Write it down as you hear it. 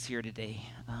Here today.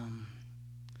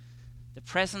 The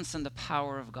presence and the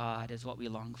power of God is what we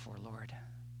long for, Lord.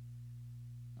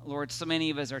 Lord, so many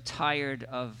of us are tired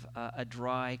of a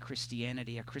dry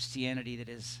Christianity, a Christianity that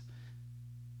is,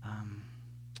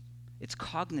 it's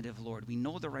cognitive, Lord. We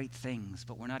know the right things,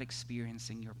 but we're not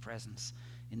experiencing your presence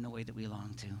in the way that we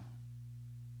long to.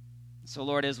 So,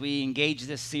 Lord, as we engage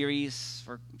this series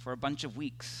for a bunch of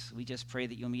weeks, we just pray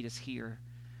that you'll meet us here.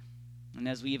 And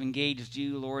as we have engaged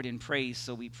you, Lord, in praise,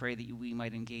 so we pray that we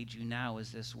might engage you now as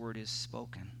this word is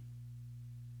spoken.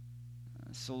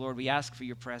 So, Lord, we ask for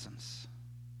your presence.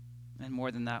 And more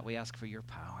than that, we ask for your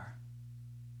power.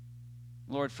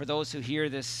 Lord, for those who hear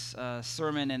this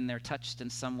sermon and they're touched in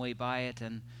some way by it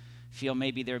and feel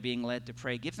maybe they're being led to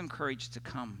pray, give them courage to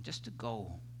come, just to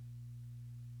go,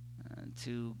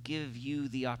 to give you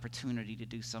the opportunity to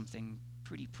do something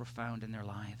pretty profound in their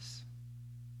lives.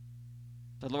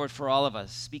 But Lord, for all of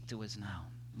us, speak to us now.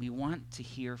 We want to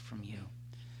hear from you.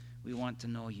 We want to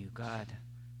know you, God.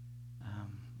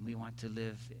 We want to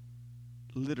live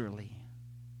literally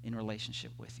in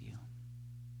relationship with you.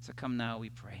 So come now, we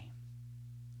pray,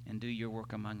 and do your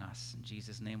work among us. In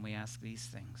Jesus' name we ask these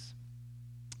things.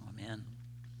 Amen.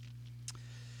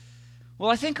 Well,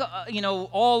 I think,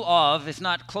 all of, if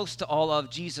not close to all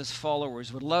of, Jesus'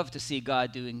 followers would love to see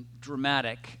God doing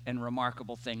dramatic and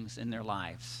remarkable things in their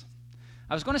lives.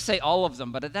 I was going to say all of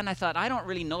them, but then I thought, I don't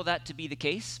really know that to be the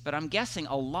case, but I'm guessing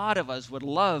a lot of us would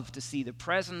love to see the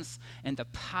presence and the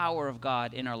power of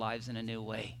God in our lives in a new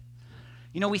way.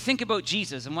 We think about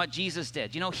Jesus and what Jesus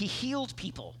did. He healed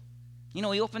people. He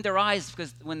opened their eyes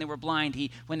because when they were blind,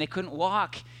 when they couldn't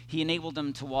walk, he enabled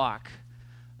them to walk.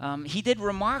 He did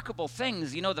remarkable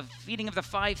things, the feeding of the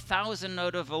 5,000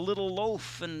 out of a little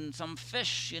loaf and some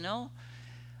fish,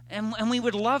 And we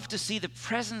would love to see the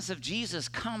presence of Jesus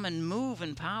come and move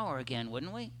in power again,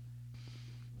 wouldn't we?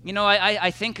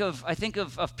 I think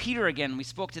of Peter again. We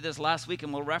spoke to this last week,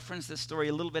 and we'll reference this story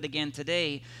a little bit again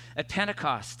today at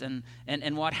Pentecost and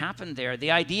what happened there.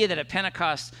 The idea that at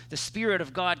Pentecost, the Spirit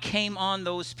of God came on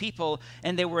those people,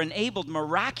 and they were enabled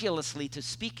miraculously to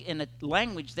speak in a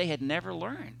language they had never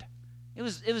learned. It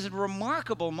was a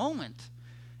remarkable moment.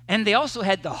 And they also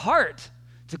had the heart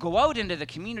to go out into the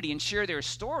community and share their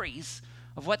stories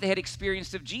of what they had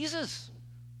experienced of Jesus.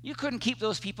 You couldn't keep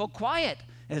those people quiet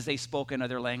as they spoke in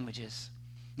other languages.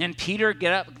 And Peter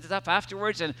gets up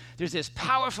afterwards, and there's this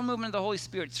powerful movement of the Holy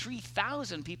Spirit.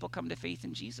 3,000 people come to faith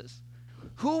in Jesus.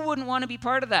 Who wouldn't want to be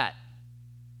part of that?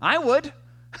 I would.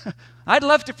 I'd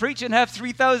love to preach and have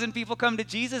 3,000 people come to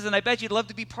Jesus, and I bet you'd love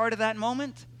to be part of that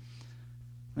moment.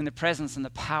 When the presence and the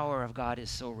power of God is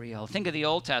so real. Think of the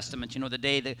Old Testament, the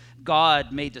day that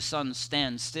God made the sun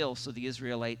stand still so the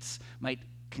Israelites might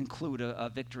conclude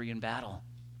a victory in battle.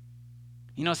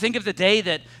 Think of the day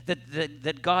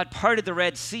that God parted the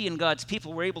Red Sea and God's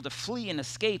people were able to flee and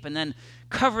escape and then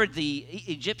covered the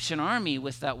Egyptian army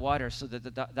with that water so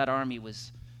that army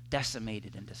was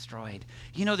decimated and destroyed.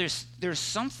 There's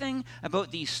something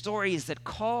about these stories that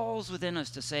calls within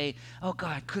us to say, oh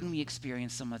God, couldn't we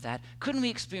experience some of that? Couldn't we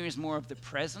experience more of the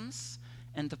presence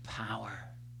and the power?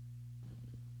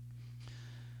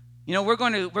 We're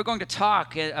going to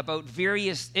talk about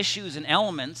various issues and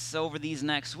elements over these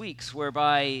next weeks,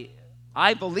 whereby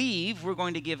I believe we're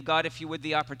going to give God, if you would,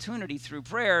 the opportunity through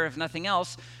prayer, if nothing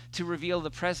else, to reveal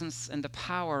the presence and the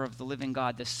power of the living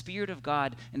God, the Spirit of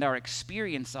God, and our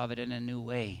experience of it in a new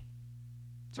way.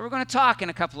 So we're going to talk in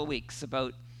a couple of weeks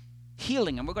about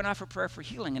healing, and we're going to offer prayer for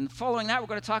healing. And following that, we're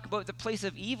going to talk about the place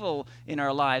of evil in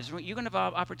our lives. You're going to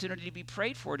have an opportunity to be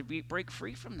prayed for, to break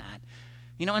free from that.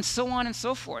 And so on and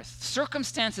so forth.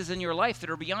 Circumstances in your life that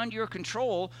are beyond your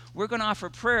control, we're going to offer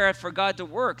prayer for God to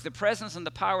work, the presence and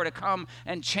the power to come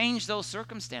and change those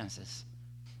circumstances.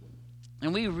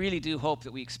 And we really do hope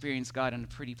that we experience God in a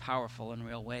pretty powerful and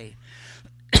real way.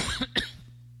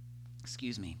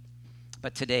 Excuse me.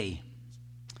 But today,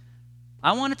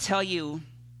 I want to tell you,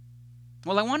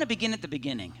 I want to begin at the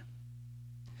beginning.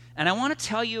 And I want to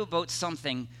tell you about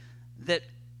something that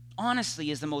honestly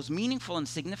is the most meaningful and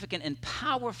significant and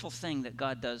powerful thing that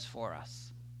God does for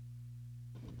us.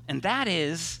 And that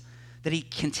is that he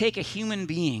can take a human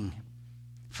being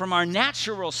from our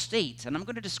natural state, and I'm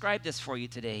going to describe this for you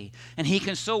today, and he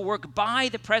can so work by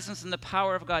the presence and the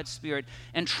power of God's Spirit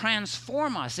and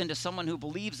transform us into someone who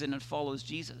believes in and follows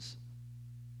Jesus.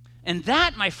 And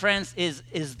that, my friends,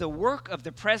 is the work of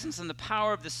the presence and the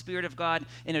power of the Spirit of God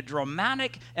in a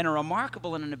dramatic and a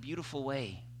remarkable and in a beautiful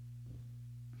way.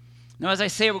 Now, as I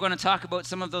say, we're going to talk about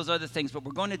some of those other things, but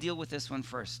we're going to deal with this one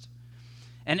first.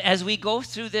 And as we go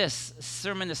through this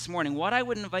sermon this morning, what I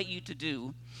would invite you to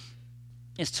do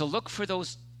is to look for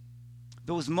those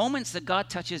those moments that God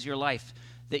touches your life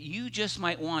that you just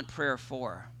might want prayer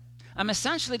for. I'm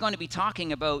essentially going to be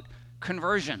talking about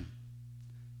conversion.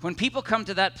 When people come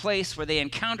to that place where they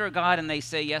encounter God and they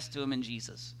say yes to him in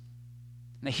Jesus.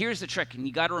 Now here's the trick, and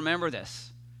you got to remember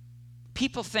this.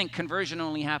 People think conversion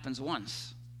only happens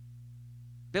once.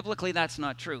 Biblically, that's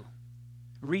not true.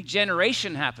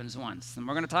 Regeneration happens once, and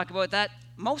we're going to talk about that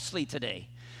mostly today,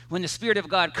 when the Spirit of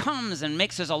God comes and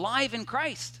makes us alive in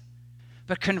Christ.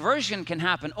 But conversion can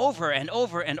happen over and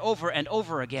over and over and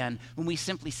over again when we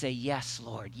simply say, yes,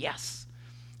 Lord, yes,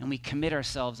 and we commit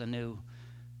ourselves anew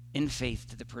in faith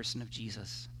to the person of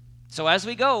Jesus. So as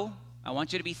we go, I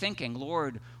want you to be thinking,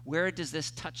 Lord, where does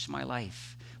this touch my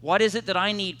life? What is it that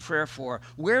I need prayer for?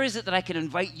 Where is it that I can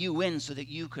invite you in so that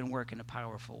you can work in a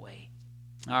powerful way?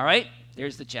 All right,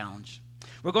 there's the challenge.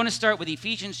 We're going to start with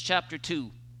Ephesians chapter 2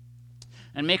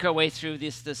 and make our way through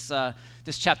this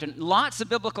chapter. Lots of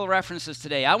biblical references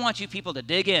today. I want you people to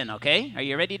dig in, okay? Are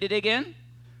you ready to dig in?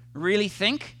 Really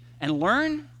think and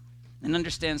learn and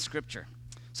understand Scripture.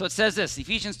 So it says this,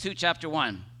 Ephesians 2, chapter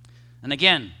 1. And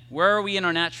again, where are we in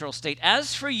our natural state?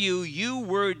 As for you, you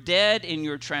were dead in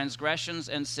your transgressions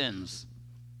and sins.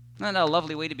 Isn't that a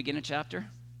lovely way to begin a chapter?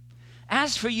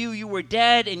 As for you, you were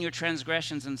dead in your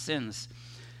transgressions and sins.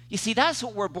 You see, that's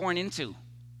what we're born into.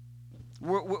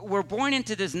 We're born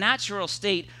into this natural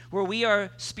state where we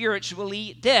are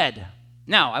spiritually dead.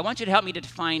 Now, I want you to help me to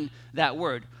define that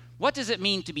word. What does it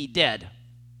mean to be dead?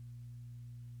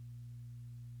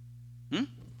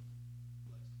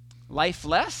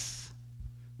 Lifeless?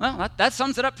 Well, that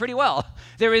sums it up pretty well.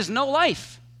 There is no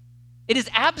life. It is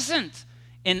absent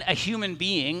in a human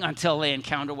being until they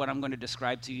encounter what I'm going to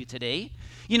describe to you today.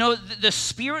 You know, the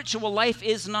spiritual life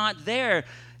is not there.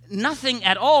 Nothing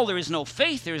at all. There is no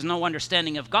faith. There is no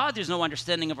understanding of God. There's no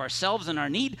understanding of ourselves and our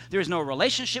need. There is no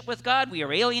relationship with God. We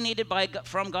are alienated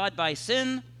from God by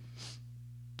sin.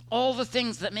 All the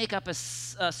things that make up a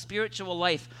spiritual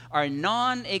life are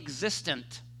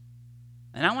non-existent.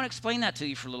 And I want to explain that to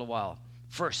you for a little while.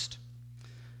 First,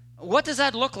 what does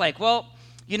that look like? Well,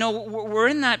 you know, we're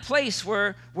in that place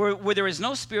where there is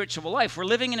no spiritual life. We're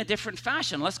living in a different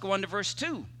fashion. Let's go on to verse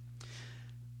 2.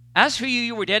 As for you,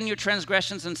 you were dead in your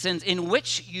transgressions and sins, in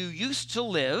which you used to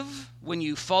live when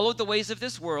you followed the ways of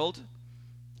this world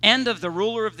and of the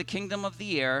ruler of the kingdom of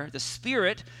the air, the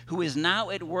Spirit who is now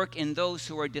at work in those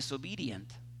who are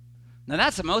disobedient. Now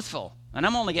that's a mouthful, and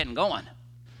I'm only getting going.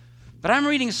 But I'm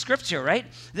reading Scripture, right?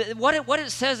 What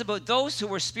it says about those who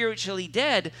were spiritually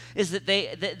dead is that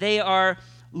they are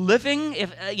living,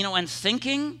 and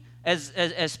thinking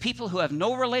as people who have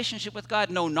no relationship with God,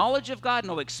 no knowledge of God,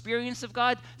 no experience of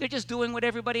God. They're just doing what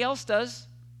everybody else does.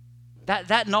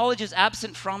 That knowledge is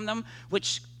absent from them,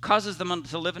 which causes them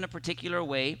to live in a particular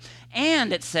way.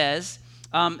 And it says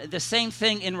the same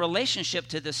thing in relationship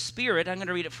to the Spirit. I'm going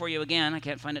to read it for you again. I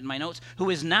can't find it in my notes. Who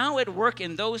is now at work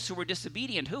in those who were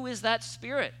disobedient. Who is that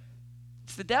Spirit?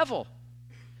 It's the devil.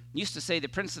 Used to say the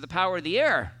prince of the power of the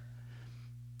air.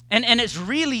 And it's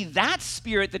really that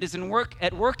Spirit that is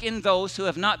at work in those who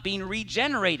have not been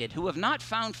regenerated, who have not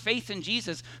found faith in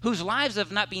Jesus, whose lives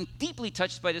have not been deeply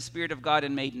touched by the Spirit of God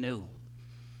and made new.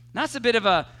 That's a bit of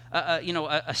a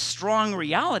strong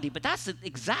reality, but that's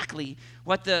exactly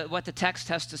what the text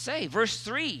has to say. Verse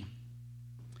 3,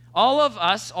 all of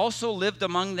us also lived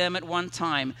among them at one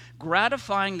time,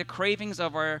 gratifying the cravings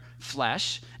of our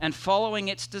flesh and following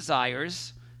its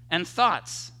desires and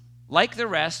thoughts. Like the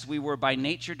rest, we were by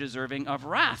nature deserving of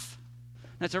wrath.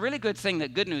 And it's a really good thing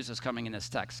that good news is coming in this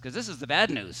text, because this is the bad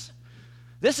news.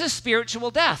 This is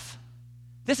spiritual death.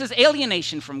 This is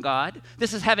alienation from God.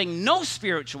 This is having no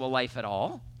spiritual life at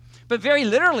all. But very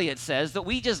literally it says that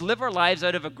we just live our lives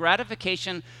out of a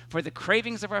gratification for the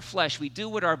cravings of our flesh. We do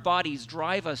what our bodies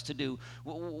drive us to do,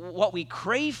 what we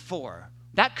crave for.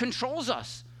 That controls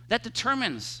us. That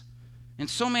determines, in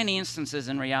so many instances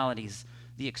and realities,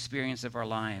 the experience of our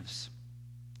lives.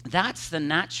 That's the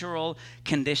natural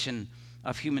condition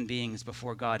of human beings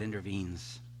before God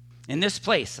intervenes. In this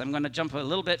place, I'm going to jump a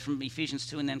little bit from Ephesians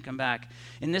 2 and then come back.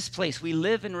 In this place, we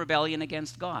live in rebellion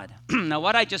against God. Now,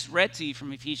 what I just read to you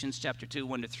from Ephesians chapter 2,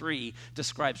 1-3,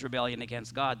 describes rebellion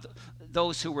against God.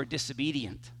 Those who were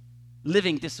disobedient,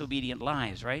 living disobedient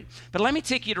lives, right? But let me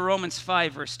take you to Romans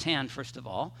 5, verse 10, first of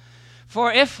all. For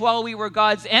if while we were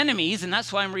God's enemies, and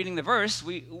that's why I'm reading the verse,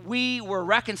 we were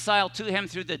reconciled to him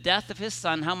through the death of his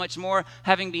Son, how much more,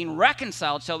 having been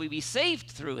reconciled, shall we be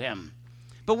saved through him?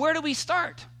 But where do we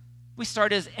start? We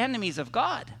start as enemies of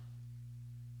God.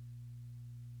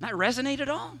 Not resonate at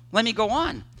all? Let me go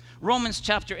on. Romans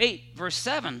chapter 8, verse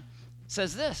 7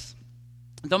 says this.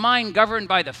 The mind governed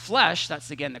by the flesh,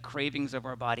 that's again the cravings of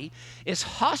our body, is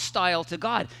hostile to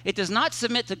God. It does not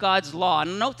submit to God's law.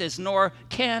 And note this, nor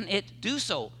can it do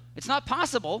so. It's not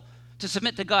possible to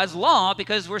submit to God's law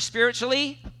because we're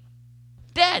spiritually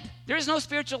dead. There is no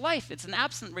spiritual life. It's an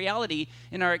absent reality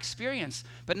in our experience.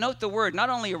 But note the word, not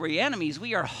only are we enemies,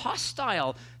 we are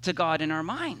hostile to God in our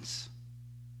minds.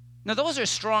 Now, those are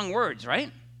strong words,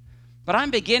 right? But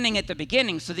I'm beginning at the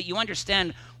beginning so that you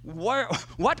understand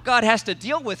what God has to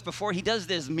deal with before he does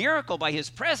this miracle by his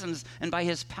presence and by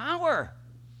his power.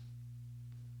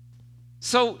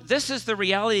 So this is the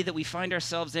reality that we find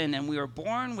ourselves in, and we are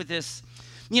born with this.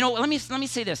 Let me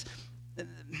say this.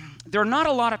 There are not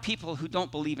a lot of people who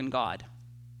don't believe in God.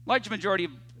 Large majority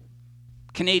of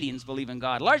Canadians believe in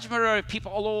God. Large majority of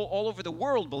people all over the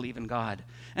world believe in God,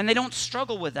 and they don't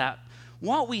struggle with that.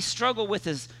 What we struggle with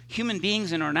as human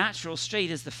beings in our natural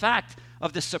state is the fact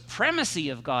of the supremacy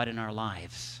of God in our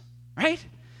lives, right?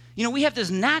 We have this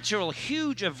natural,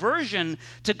 huge aversion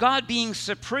to God being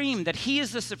supreme, that he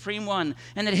is the supreme one,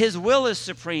 and that his will is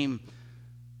supreme,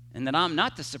 and that I'm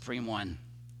not the supreme one,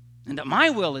 and that my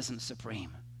will isn't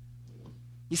supreme.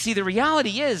 You see, the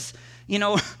reality is,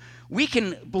 we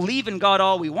can believe in God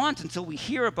all we want until we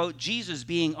hear about Jesus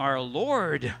being our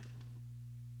Lord.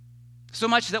 So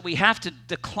much that we have to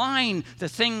decline the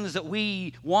things that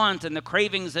we want and the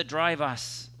cravings that drive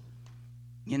us.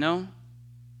 We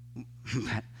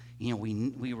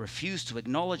refuse to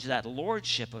acknowledge that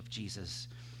lordship of Jesus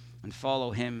and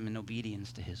follow him in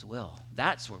obedience to his will.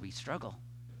 That's where we struggle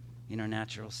in our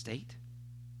natural state.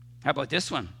 How about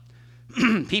this one?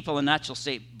 People in natural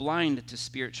state blind to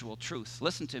spiritual truth.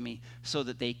 Listen to me, so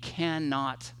that they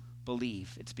cannot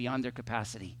believe. It's beyond their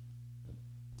capacity.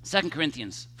 2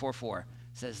 Corinthians 4:4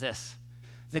 says this.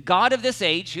 The God of this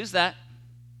age, who's that?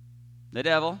 The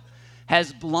devil,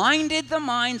 has blinded the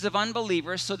minds of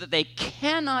unbelievers so that they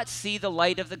cannot see the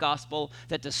light of the gospel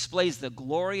that displays the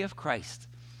glory of Christ,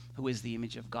 who is the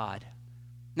image of God.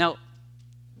 Now,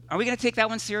 are we going to take that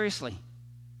one seriously?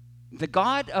 The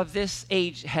God of this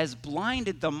age has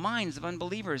blinded the minds of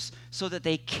unbelievers so that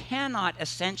they cannot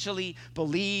essentially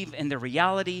believe in the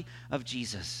reality of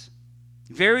Jesus.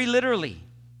 Very literally,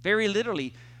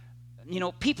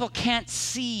 people can't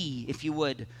see, if you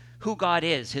would, who God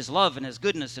is, his love and his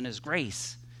goodness and his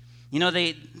grace.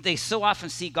 They so often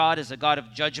see God as a God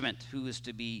of judgment who is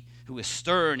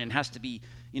stern and has to be,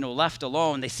 left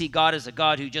alone. They see God as a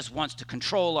God who just wants to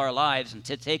control our lives and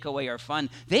to take away our fun.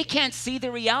 They can't see the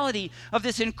reality of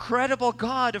this incredible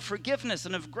God of forgiveness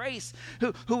and of grace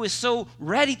who is so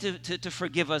ready to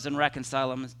forgive us and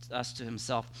reconcile us to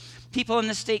himself. People in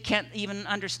this state can't even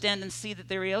understand and see that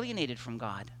they're alienated from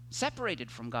God,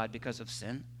 separated from God because of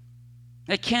sin.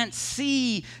 They can't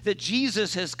see that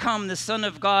Jesus has come, the Son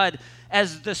of God,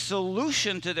 as the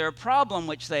solution to their problem,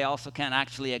 which they also can't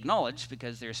actually acknowledge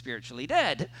because they're spiritually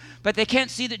dead. But they can't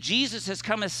see that Jesus has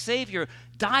come as Savior,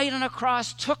 died on a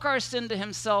cross, took our sin to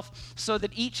himself so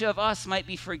that each of us might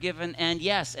be forgiven and,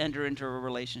 yes, enter into a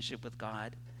relationship with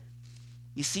God.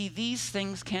 You see, these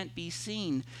things can't be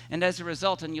seen. And as a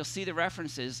result, and you'll see the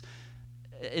references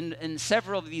in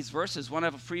several of these verses, one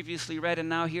I've previously read, and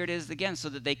now here it is again, so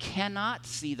that they cannot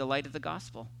see the light of the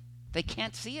gospel. They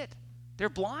can't see it. They're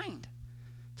blind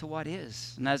to what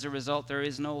is. And as a result, there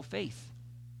is no faith.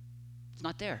 It's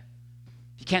not there.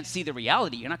 If you can't see the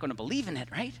reality, you're not going to believe in it,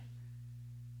 right?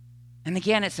 And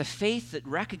again, it's a faith that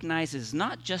recognizes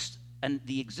not just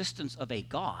the existence of a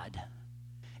God.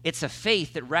 It's a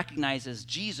faith that recognizes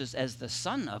Jesus as the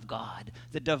Son of God,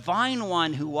 the divine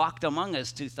one who walked among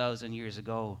us 2,000 years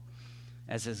ago,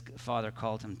 as his Father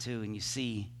called him to. And you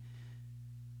see,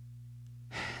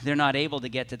 they're not able to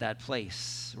get to that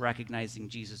place, recognizing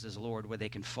Jesus as Lord, where they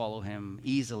can follow him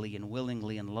easily and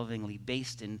willingly and lovingly,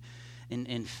 based in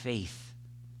faith,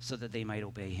 so that they might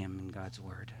obey him in God's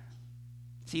word.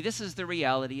 See, this is the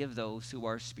reality of those who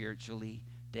are spiritually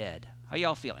dead. How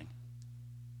y'all feeling?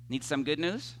 Need some good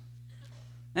news?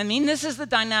 This is the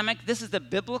dynamic, this is the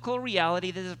biblical reality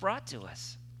that is brought to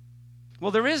us.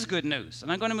 Well, there is good news,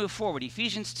 and I'm going to move forward.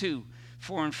 Ephesians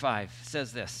 2:4-5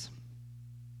 says this.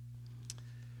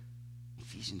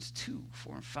 Ephesians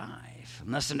 2:4-5.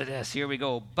 And listen to this. Here we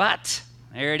go. But,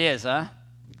 there it is, huh?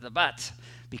 The but.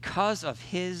 Because of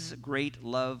his great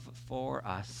love for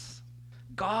us,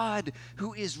 God,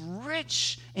 who is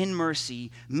rich in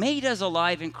mercy, made us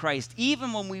alive in Christ.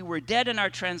 Even when we were dead in our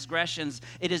transgressions,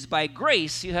 it is by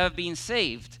grace you have been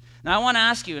saved. Now, I want to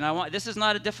ask you, this is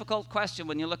not a difficult question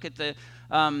when you look at the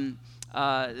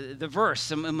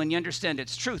verse and when you understand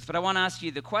its truth, but I want to ask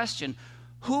you the question,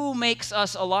 who makes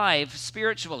us alive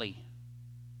spiritually?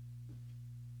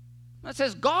 It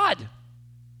says God.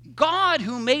 God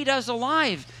who made us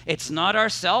alive. It's not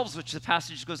ourselves, which the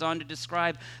passage goes on to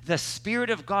describe. The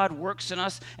Spirit of God works in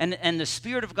us, and the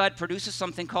Spirit of God produces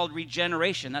something called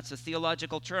regeneration. That's a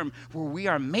theological term, where we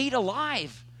are made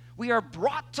alive. We are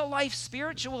brought to life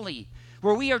spiritually,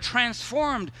 where we are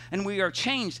transformed and we are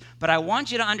changed. But I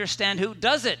want you to understand who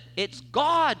does it. It's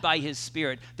God by his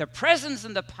Spirit, the presence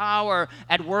and the power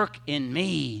at work in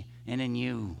me and in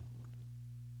you.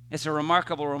 It's a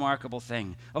remarkable, remarkable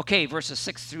thing. Okay, verses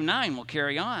 6 through 9, we'll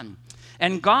carry on.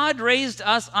 And God raised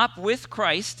us up with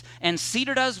Christ and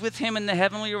seated us with him in the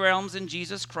heavenly realms in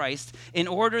Jesus Christ, in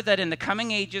order that in the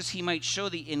coming ages he might show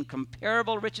the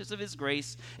incomparable riches of his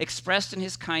grace expressed in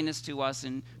his kindness to us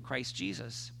in Christ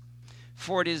Jesus.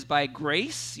 For it is by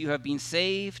grace you have been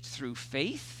saved through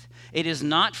faith. It is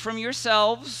not from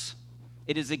yourselves.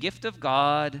 It is a gift of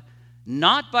God,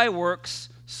 not by works,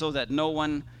 so that no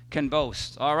one can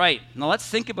boast. All right, now let's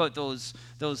think about those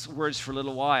words for a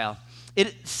little while.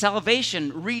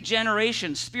 Salvation,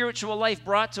 regeneration, spiritual life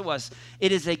brought to us.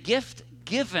 It is a gift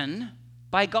given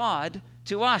by God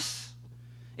to us.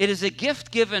 It is a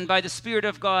gift given by the Spirit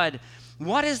of God.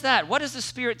 What is that? What does the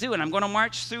Spirit do? And I'm going to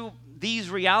march through these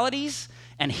realities,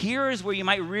 and here is where you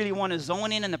might really want to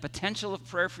zone in on the potential of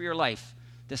prayer for your life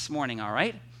this morning, all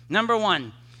right? Number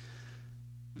one,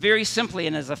 very simply,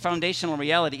 and as a foundational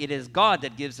reality, it is God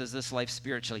that gives us this life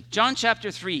spiritually. John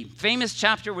chapter 3, famous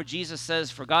chapter where Jesus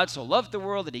says, "For God so loved the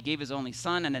world that he gave his only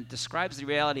son," and it describes the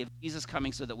reality of Jesus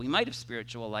coming so that we might have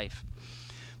spiritual life.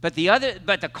 But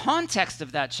the context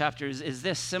of that chapter is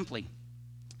this simply.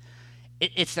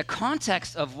 It's the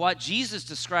context of what Jesus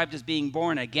described as being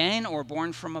born again or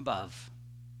born from above.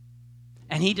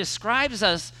 And he describes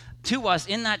to us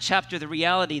in that chapter the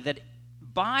reality that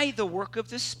by the work of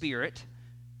the Spirit,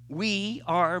 we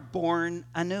are born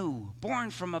anew,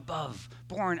 born from above,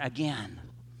 born again.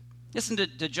 Listen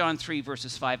to John 3,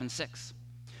 verses 5 and 6.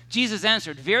 Jesus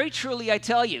answered, "Very truly I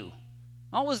tell you,"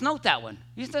 always note that one.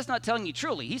 He's just not telling you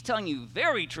truly. He's telling you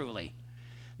very truly.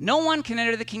 "No one can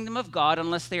enter the kingdom of God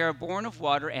unless they are born of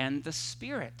water and the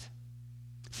Spirit.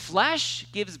 Flesh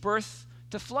gives birth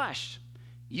to flesh."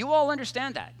 You all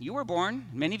understand that. You were born.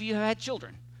 Many of you have had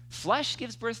children. Flesh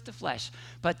gives birth to flesh,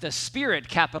 but the Spirit,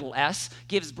 capital S,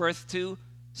 gives birth to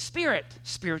spirit,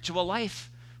 spiritual life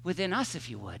within us, if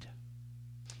you would.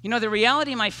 You know, the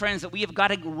reality, my friends, that we have got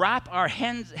to wrap our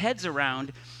heads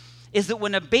around is that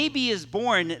when a baby is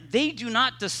born, they do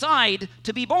not decide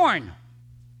to be born.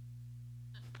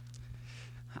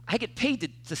 I get paid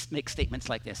to make statements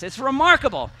like this. It's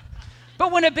remarkable.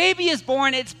 But when a baby is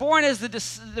born, it's born as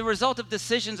the result of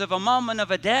decisions of a mom and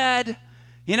of a dad,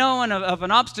 you know, and of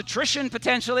an obstetrician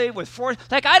potentially with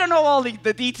I don't know all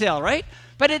the detail, right?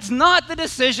 But it's not the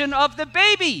decision of the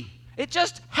baby. It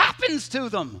just happens to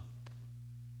them.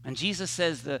 And Jesus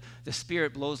says the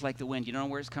Spirit blows like the wind. You don't know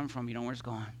where it's come from. You don't know where it's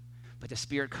gone. But the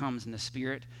Spirit comes, and the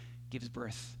Spirit gives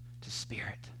birth to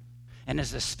Spirit. And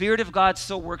as the Spirit of God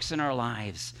so works in our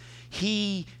lives,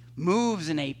 he moves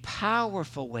in a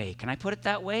powerful way. Can I put it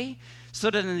that way? So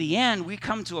that in the end, we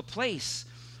come to a place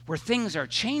where things are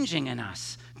changing in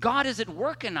us. God is at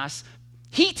work in us.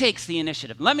 He takes the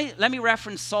initiative. Let me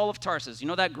reference Saul of Tarsus. You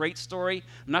know that great story?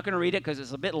 I'm not going to read it because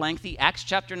it's a bit lengthy. Acts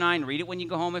chapter 9. Read it when you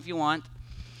go home if you want.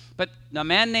 But a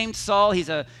man named Saul, he's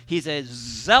a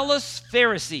zealous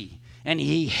Pharisee, and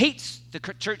he hates the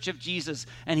church of Jesus,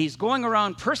 and he's going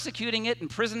around persecuting it,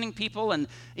 imprisoning people, and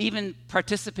even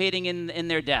participating in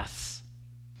their deaths.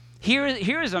 Here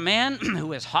is a man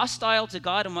who is hostile to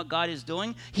God and what God is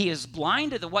doing. He is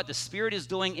blind to what the Spirit is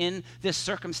doing in this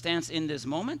circumstance, in this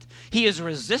moment. He is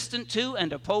resistant to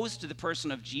and opposed to the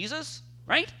person of Jesus,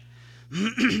 right?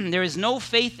 There is no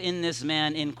faith in this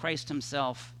man, in Christ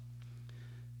himself,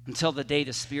 until the day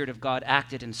the Spirit of God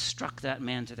acted and struck that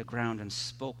man to the ground and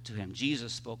spoke to him.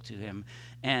 Jesus spoke to him,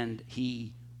 and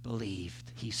he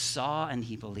believed. He saw and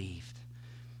he believed.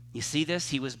 You see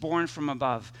this? He was born from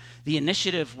above. The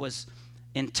initiative was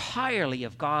entirely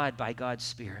of God by God's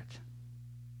Spirit.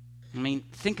 I mean,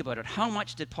 think about it. How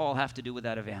much did Paul have to do with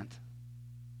that event?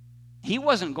 He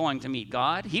wasn't going to meet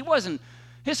God.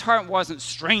 His heart wasn't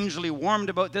strangely warmed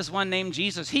about this one named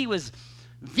Jesus. He was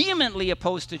vehemently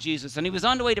opposed to Jesus, and he was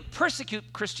on the way to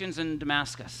persecute Christians in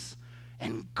Damascus.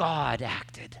 And God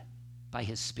acted by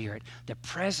his Spirit. The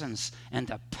presence and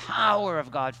the power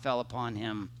of God fell upon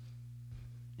him.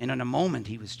 And in a moment,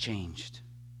 he was changed.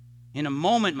 In a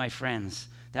moment, my friends,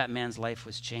 that man's life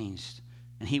was changed.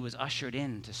 And he was ushered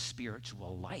into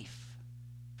spiritual life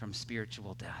from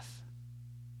spiritual death.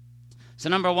 So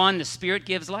number one, the Spirit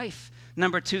gives life.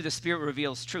 Number two, the Spirit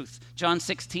reveals truth. John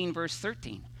 16, verse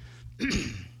 13.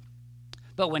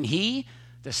 But when he,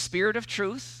 the Spirit of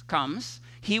truth, comes,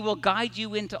 He will guide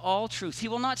you into all truth. He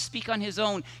will not speak on his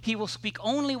own. He will speak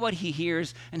only what he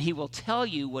hears, and he will tell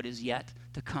you what is yet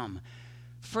to come.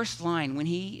 First line, when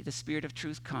the Spirit of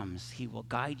truth comes, he will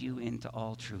guide you into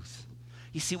all truth.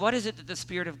 You see, what is it that the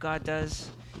Spirit of God does?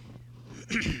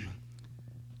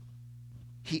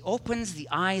 He opens the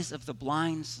eyes of the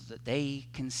blind so that they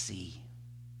can see.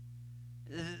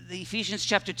 The Ephesians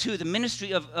chapter 2, the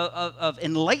ministry of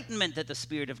enlightenment that the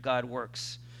Spirit of God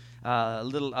works.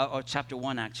 Or chapter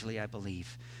 1, actually, I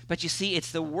believe. But you see,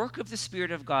 it's the work of the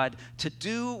Spirit of God to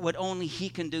do what only he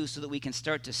can do so that we can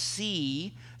start to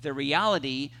see the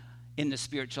reality in the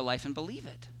spiritual life and believe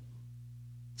it.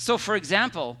 So, for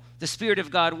example, the Spirit of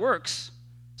God works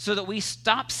so that we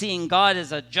stop seeing God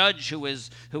as a judge who is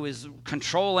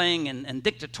controlling and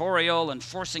dictatorial and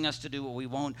forcing us to do what we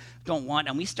don't want,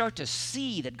 and we start to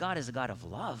see that God is a God of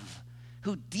love,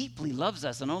 who deeply loves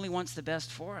us and only wants the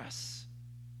best for us.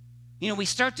 You know, we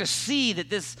start to see that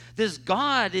this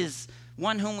God is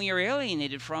one whom we are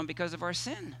alienated from because of our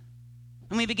sin.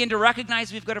 And we begin to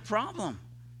recognize we've got a problem.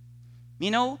 You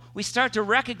know, we start to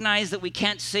recognize that we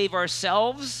can't save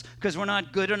ourselves because we're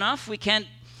not good enough. We can't,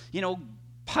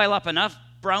 pile up enough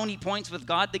brownie points with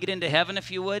God to get into heaven,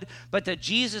 if you would. But that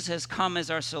Jesus has come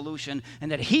as our solution and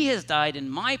that he has died in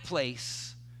my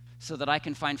place so that I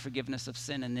can find forgiveness of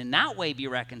sin and in that way be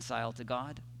reconciled to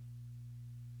God.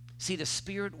 See, the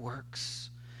Spirit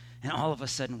works, and all of a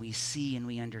sudden we see and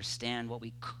we understand what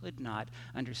we could not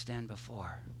understand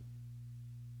before.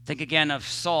 Think again of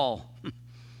Saul.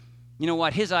 You know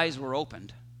what? His eyes were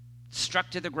opened, struck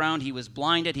to the ground. He was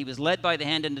blinded. He was led by the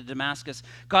hand into Damascus.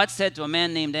 God said to a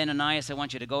man named Ananias, I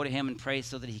want you to go to him and pray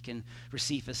so that he can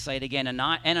receive his sight again.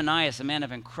 Ananias, a man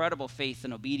of incredible faith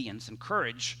and obedience and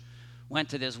courage, went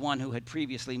to this one who had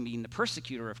previously been the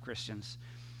persecutor of Christians.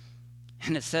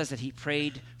 And it says that he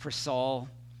prayed for Saul,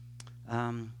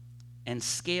 and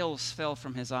scales fell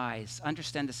from his eyes.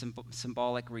 Understand the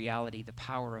symbolic reality, the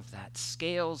power of that.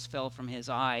 Scales fell from his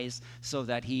eyes so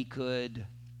that he could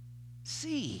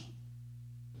see.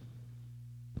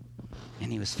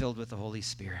 And he was filled with the Holy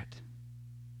Spirit.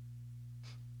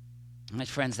 My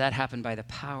friends, that happened by the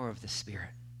power of the Spirit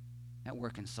at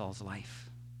work in Saul's life.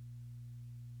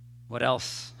 What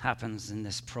else happens in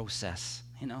this process?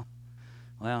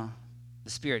 Well, the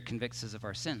Spirit convicts us of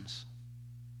our sins.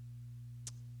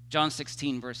 John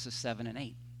 16, verses 7 and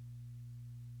 8.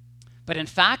 But in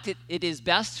fact, it is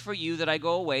best for you that I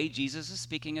go away. Jesus is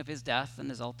speaking of his death and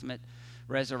his ultimate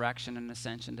resurrection and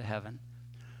ascension to heaven.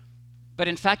 But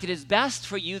in fact, it is best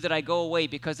for you that I go away,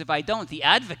 because if I don't, the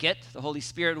advocate, the Holy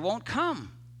Spirit, won't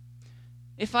come.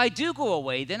 If I do go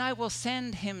away, then I will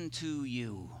send him to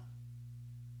you.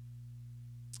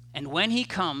 And when he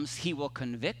comes, he will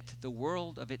convict the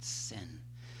world of its sin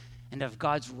and of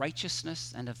God's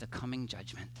righteousness and of the coming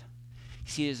judgment.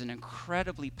 See, it is an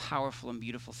incredibly powerful and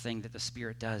beautiful thing that the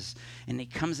Spirit does. And he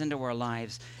comes into our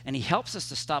lives, and he helps us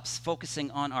to stop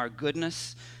focusing on our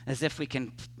goodness as if we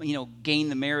can, gain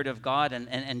the merit of God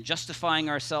and justifying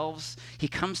ourselves. He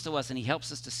comes to us, and he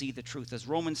helps us to see the truth. As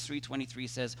Romans 3:23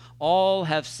 says, all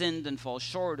have sinned and fall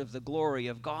short of the glory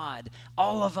of God.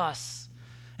 All of us.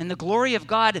 And the glory of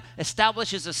God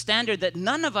establishes a standard that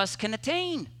none of us can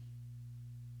attain.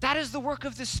 That is the work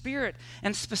of the Spirit.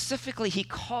 And specifically, he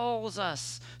calls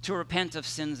us to repent of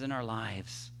sins in our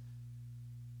lives.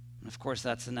 And of course,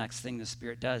 that's the next thing the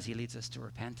Spirit does. He leads us to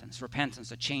repentance.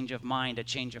 Repentance, a change of mind, a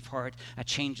change of heart, a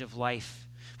change of life,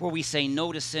 where we say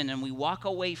no to sin and we walk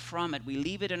away from it. We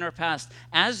leave it in our past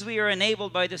as we are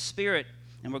enabled by the Spirit.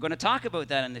 And we're going to talk about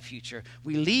that in the future.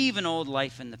 We leave an old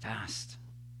life in the past,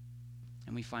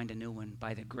 and we find a new one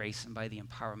by the grace and by the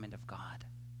empowerment of God.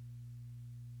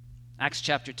 Acts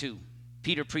chapter 2,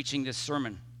 Peter preaching this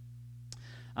sermon.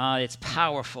 It's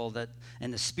powerful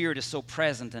and the Spirit is so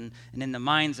present and in the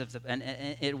minds of and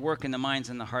it work in the minds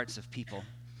and the hearts of people.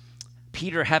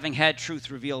 Peter, having had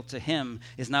truth revealed to him,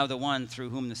 is now the one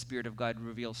through whom the Spirit of God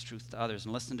reveals truth to others.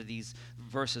 And listen to these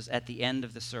verses at the end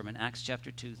of the sermon, Acts chapter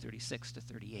 2, 36 to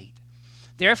 38.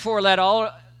 Therefore, let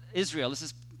all Israel, this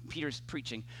is Peter's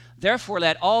preaching, therefore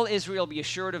let all Israel be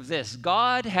assured of this: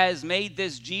 God has made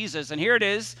this Jesus, and here it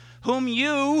is, whom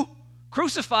you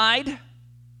crucified.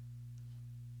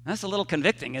 That's a little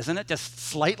convicting, isn't it? Just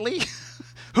slightly.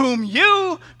 Whom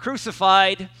you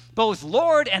crucified, both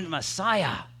Lord and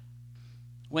Messiah.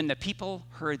 When the people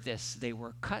heard this, they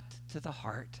were cut to the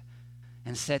heart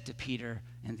and said to Peter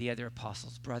and the other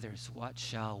apostles, brothers, what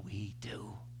shall we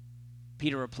do?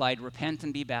 Peter replied, repent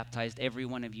and be baptized, every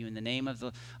one of you, in the name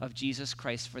of Jesus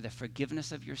Christ for the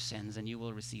forgiveness of your sins, and you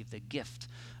will receive the gift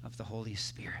of the Holy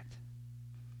Spirit.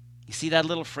 You see that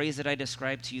little phrase that I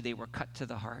described to you? They were cut to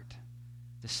the heart.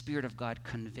 The Spirit of God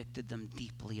convicted them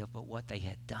deeply about what they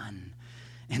had done.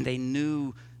 And they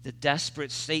knew the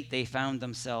desperate state they found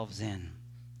themselves in.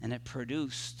 And it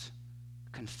produced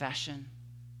confession.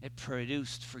 It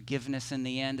produced forgiveness in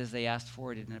the end as they asked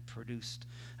for it. And it produced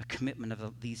a commitment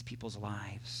of these people's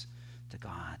lives to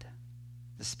God.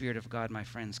 The Spirit of God, my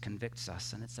friends, convicts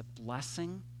us. And it's a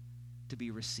blessing to be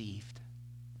received.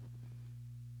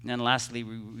 And then lastly,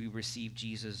 we receive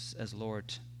Jesus as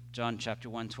Lord. John chapter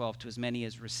 1:12, to as many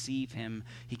as receive him,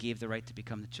 he gave the right to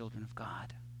become the children of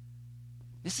God.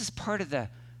 This is part of the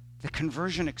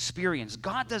conversion experience.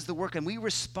 God does the work and we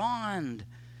respond.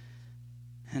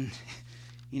 And,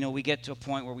 we get to a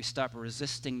point where we stop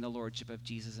resisting the lordship of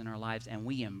Jesus in our lives and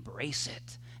we embrace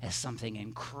it as something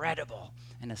incredible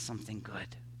and as something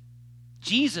good.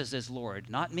 Jesus is Lord,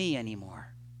 not me anymore.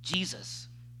 Jesus.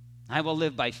 I will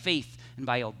live by faith and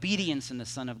by obedience in the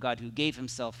Son of God who gave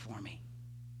himself for me.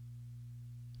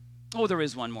 Oh, there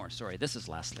is one more. Sorry, this is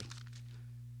lastly.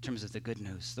 In terms of the good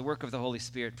news, the work of the Holy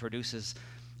Spirit produces,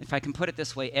 if I can put it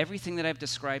this way, everything that I've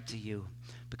described to you,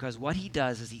 because what he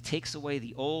does is he takes away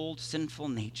the old sinful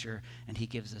nature and he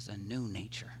gives us a new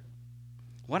nature.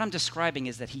 What I'm describing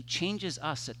is that he changes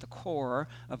us at the core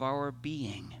of our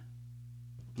being.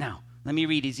 Now, let me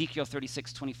read Ezekiel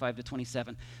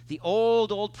 36:25-27. The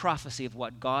old prophecy of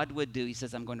what God would do. He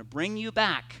says, I'm going to bring you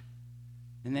back.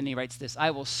 And then he writes this, I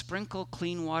will sprinkle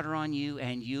clean water on you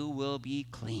and you will be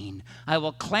clean. I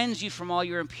will cleanse you from all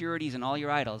your impurities and all your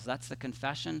idols. That's the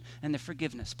confession and the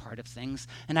forgiveness part of things.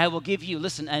 And I will give you,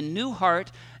 listen, a new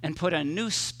heart and put a new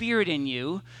spirit in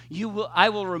you. I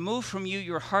will remove from you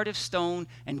your heart of stone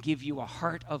and give you a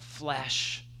heart of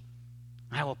flesh.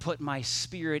 I will put my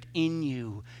spirit in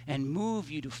you and move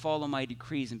you to follow my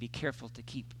decrees and be careful to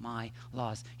keep my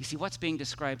laws. You see, what's being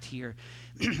described here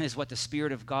is what the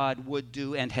Spirit of God would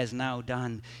do and has now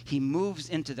done. He moves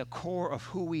into the core of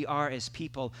who we are as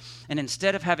people. And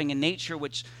instead of having a nature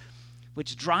which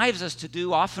drives us to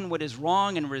do often what is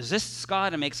wrong and resists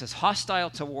God and makes us hostile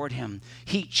toward him,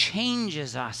 he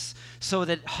changes us so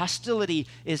that hostility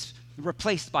is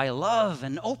replaced by love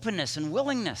and openness and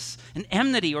willingness. And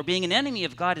enmity or being an enemy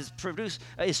of God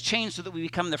is changed so that we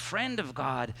become the friend of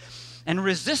God. And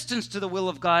resistance to the will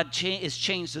of God is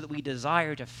changed so that we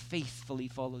desire to faithfully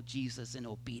follow Jesus in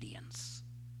obedience.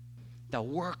 The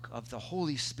work of the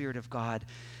Holy Spirit of God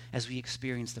as we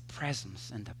experience the presence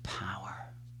and the power.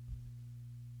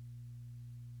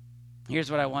 Here's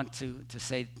what I want to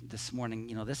say this morning.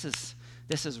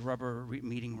 This is rubber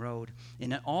meeting road.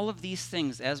 And in all of these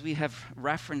things, as we have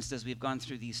referenced as we've gone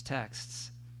through these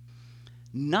texts,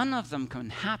 none of them can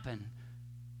happen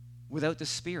without the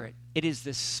Spirit. It is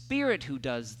the Spirit who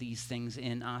does these things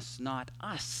in us, not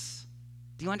us.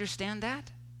 Do you understand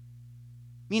that?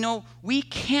 We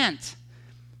can't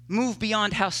move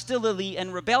beyond hostility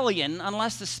and rebellion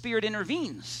unless the Spirit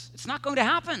intervenes. It's not going to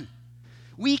happen.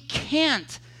 We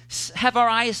can't have our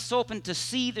eyes open to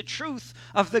see the truth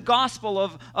of the gospel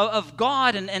of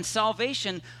God and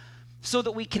salvation so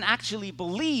that we can actually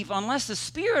believe unless the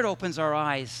Spirit opens our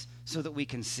eyes so that we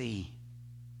can see.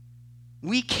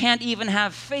 We can't even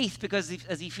have faith because,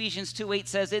 as Ephesians 2:8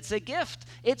 says, it's a gift.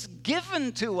 It's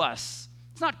given to us.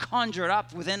 It's not conjured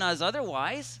up within us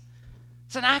otherwise.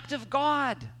 It's an act of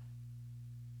God.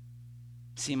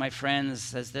 See, my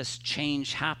friends, as this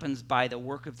change happens by the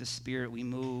work of the Spirit, we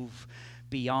move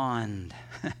beyond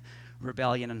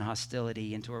rebellion and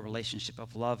hostility into a relationship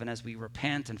of love. And as we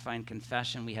repent and find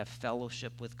confession, we have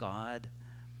fellowship with God.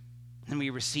 And we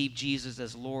receive Jesus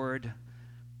as Lord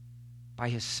by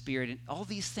his Spirit. And all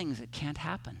these things that can't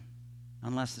happen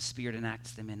unless the Spirit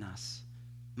enacts them in us.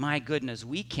 My goodness,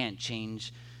 we can't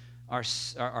change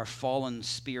our fallen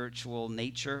spiritual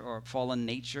nature or fallen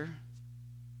nature.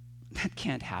 That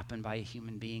can't happen by a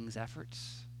human being's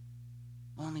efforts.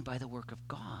 Only by the work of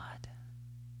God.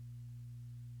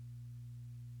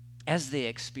 As they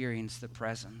experience the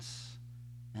presence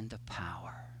and the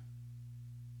power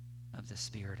of the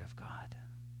Spirit of God.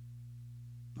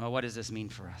 Well, what does this mean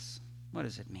for us? What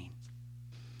does it mean?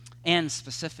 And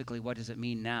specifically, what does it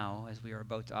mean now as we are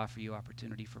about to offer you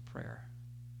opportunity for prayer?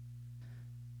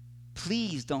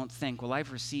 Please don't think, well,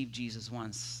 I've received Jesus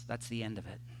once. That's the end of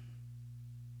it.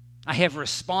 I have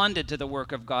responded to the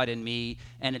work of God in me,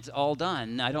 and it's all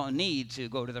done. I don't need to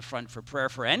go to the front for prayer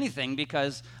for anything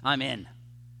because I'm in.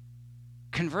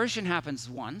 Conversion happens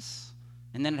once,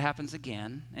 and then it happens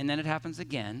again, and then it happens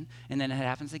again, and then it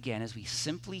happens again as we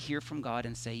simply hear from God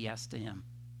and say yes to him.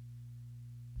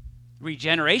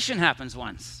 Regeneration happens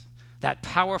once, that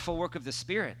powerful work of the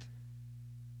Spirit.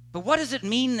 But what does it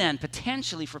mean then,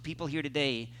 potentially, for people here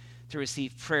today to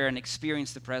receive prayer and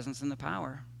experience the presence and the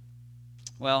power?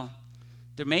 Well,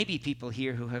 There may be people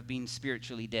here who have been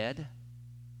spiritually dead.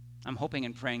 I'm hoping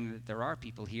and praying that there are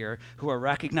people here who are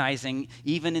recognizing,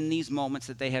 even in these moments,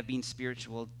 that they have been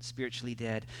spiritually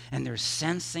dead, and they're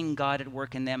sensing God at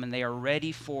work in them, and they are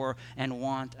ready for and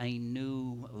want a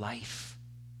new life.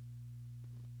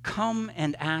 Come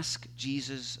and ask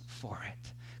Jesus for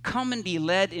it. Come and be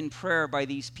led in prayer by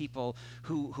these people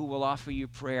who will offer you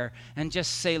prayer, and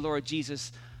just say, Lord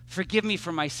Jesus, forgive me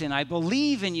for my sin. I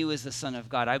believe in you as the Son of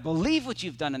God. I believe what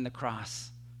you've done on the cross.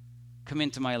 Come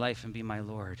into my life and be my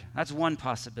Lord. That's one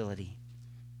possibility.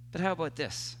 But how about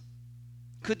this?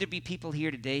 Could there be people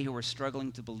here today who are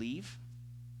struggling to believe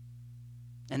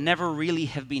and never really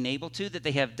have been able to, that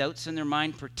they have doubts in their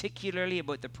mind, particularly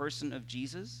about the person of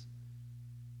Jesus?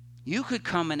 You could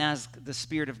come and ask the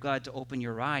Spirit of God to open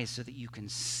your eyes so that you can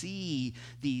see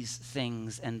these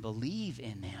things and believe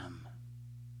in him.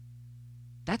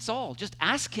 That's all. Just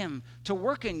ask him to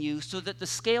work in you so that the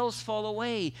scales fall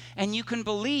away and you can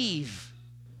believe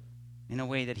in a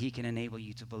way that he can enable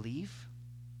you to believe.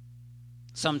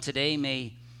 Some today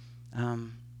may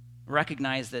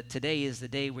recognize that today is the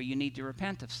day where you need to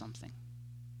repent of something.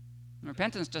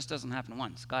 Repentance just doesn't happen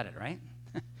once. Got it, right?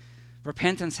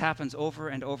 Repentance happens over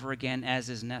and over again as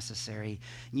is necessary.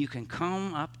 You can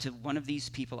come up to one of these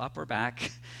people, up or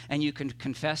back, and you can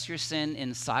confess your sin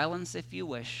in silence if you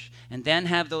wish, and then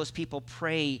have those people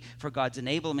pray for God's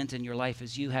enablement in your life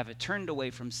as you have it turned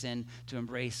away from sin to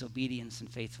embrace obedience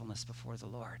and faithfulness before the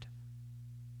Lord.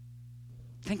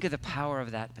 Think of the power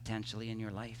of that potentially in your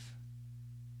life.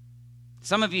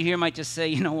 Some of you here might just say,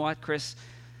 you know what, Chris,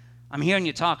 I'm hearing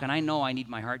you talk, and I know I need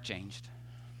my heart changed.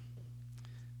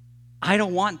 I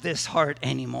don't want this heart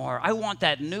anymore. I want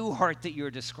that new heart that you're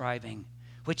describing,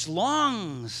 which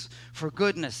longs for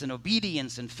goodness and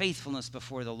obedience and faithfulness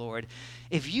before the Lord.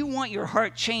 If you want your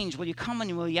heart changed, will you come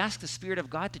and will you ask the Spirit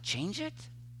of God to change it?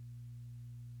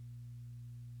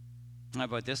 How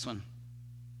about this one?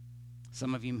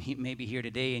 Some of you may be here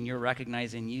today and you're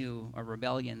recognizing a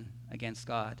rebellion against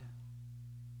God.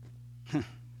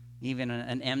 Even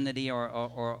an enmity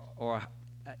or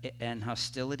an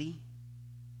hostility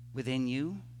within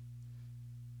you,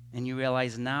 and you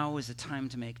realize now is the time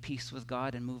to make peace with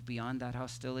God and move beyond that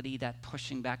hostility, that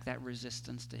pushing back, that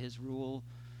resistance to his rule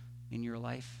in your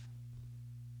life.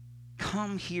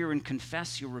 Come here and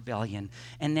confess your rebellion,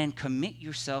 and then commit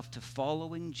yourself to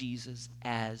following Jesus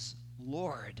as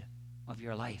Lord of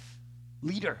your life,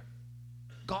 leader,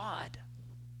 God,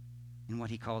 in what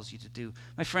he calls you to do.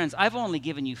 My friends, I've only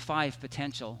given you 5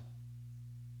 potential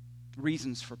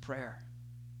reasons for prayer.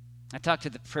 I talked to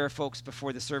the prayer folks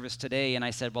before the service today, and I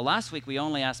said, well, last week we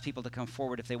only asked people to come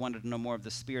forward if they wanted to know more of the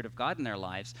Spirit of God in their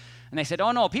lives. And they said,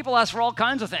 oh, no, people ask for all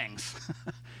kinds of things,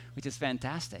 which is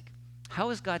fantastic. How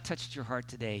has God touched your heart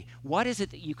today? What is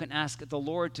it that you can ask the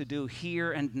Lord to do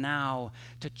here and now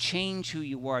to change who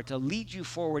you are, to lead you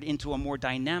forward into a more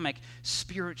dynamic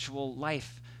spiritual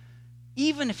life,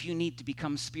 even if you need to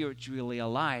become spiritually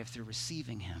alive through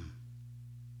receiving him?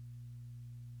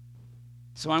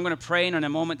 So I'm going to pray, and in a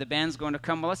moment the band's going to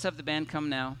come. Well, let's have the band come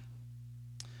now.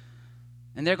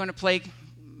 And they're going to play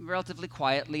relatively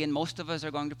quietly, and most of us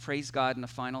are going to praise God in the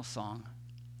final song.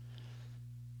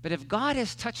 But if God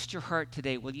has touched your heart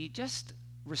today, will you just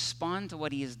respond to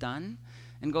what he has done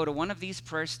and go to one of these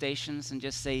prayer stations and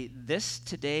just say, this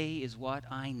today is what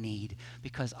I need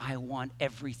because I want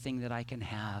everything that I can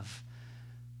have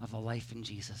of a life in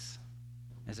Jesus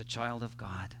as a child of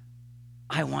God.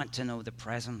 I want to know the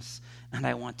presence, and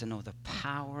I want to know the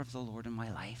power of the Lord in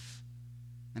my life.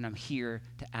 And I'm here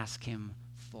to ask him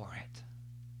for it.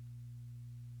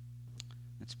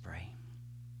 Let's pray.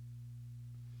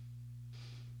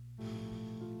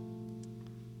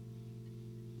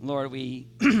 Lord, we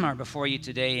are before you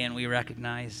today, and we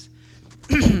recognize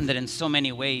that in so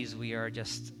many ways we are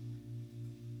just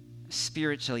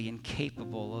spiritually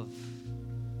incapable of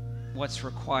what's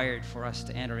required for us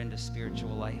to enter into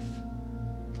spiritual life.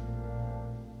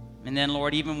 And then,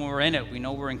 Lord, even when we're in it, we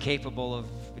know we're incapable of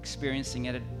experiencing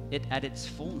it at its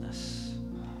fullness.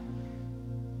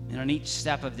 And on each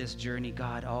step of this journey,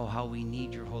 God, oh, how we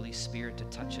need your Holy Spirit to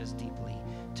touch us deeply,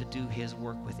 to do his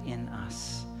work within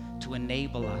us, to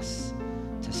enable us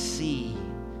to see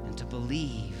and to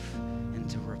believe and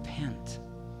to repent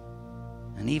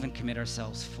and even commit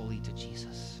ourselves fully to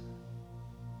Jesus.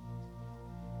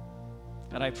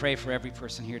 God, I pray for every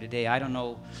person here today. I don't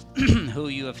know who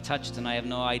you have touched, and I have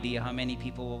no idea how many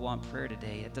people will want prayer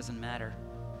today. It doesn't matter.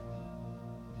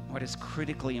 What is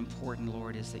critically important,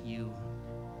 Lord, is that you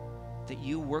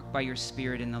work by your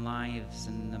Spirit in the lives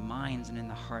and in the minds and in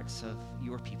the hearts of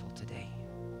your people today,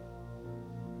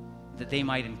 that they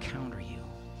might encounter you,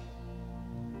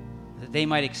 that they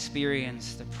might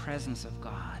experience the presence of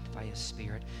God by His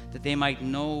Spirit, that they might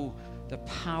know the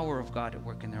power of God at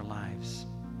work in their lives,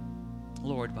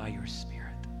 Lord, by your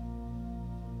Spirit.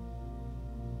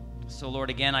 So, Lord,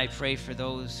 again, I pray for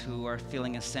those who are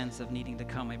feeling a sense of needing to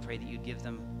come. I pray that you'd give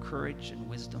them courage and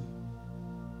wisdom.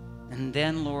 And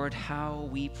then, Lord, how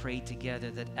we pray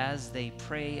together, that as they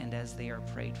pray and as they are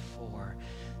prayed for,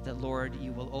 that, Lord,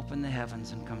 you will open the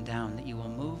heavens and come down, that you will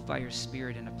move by your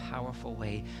Spirit in a powerful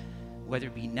way, whether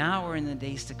it be now or in the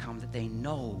days to come, that they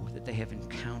know that they have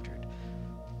encountered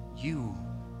you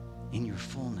in your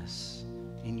fullness,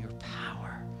 in your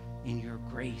power, in your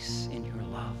grace, in your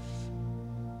love.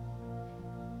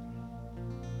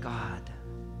 God,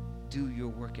 do your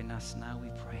work in us now, we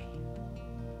pray.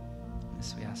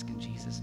 This we ask in Jesus' name.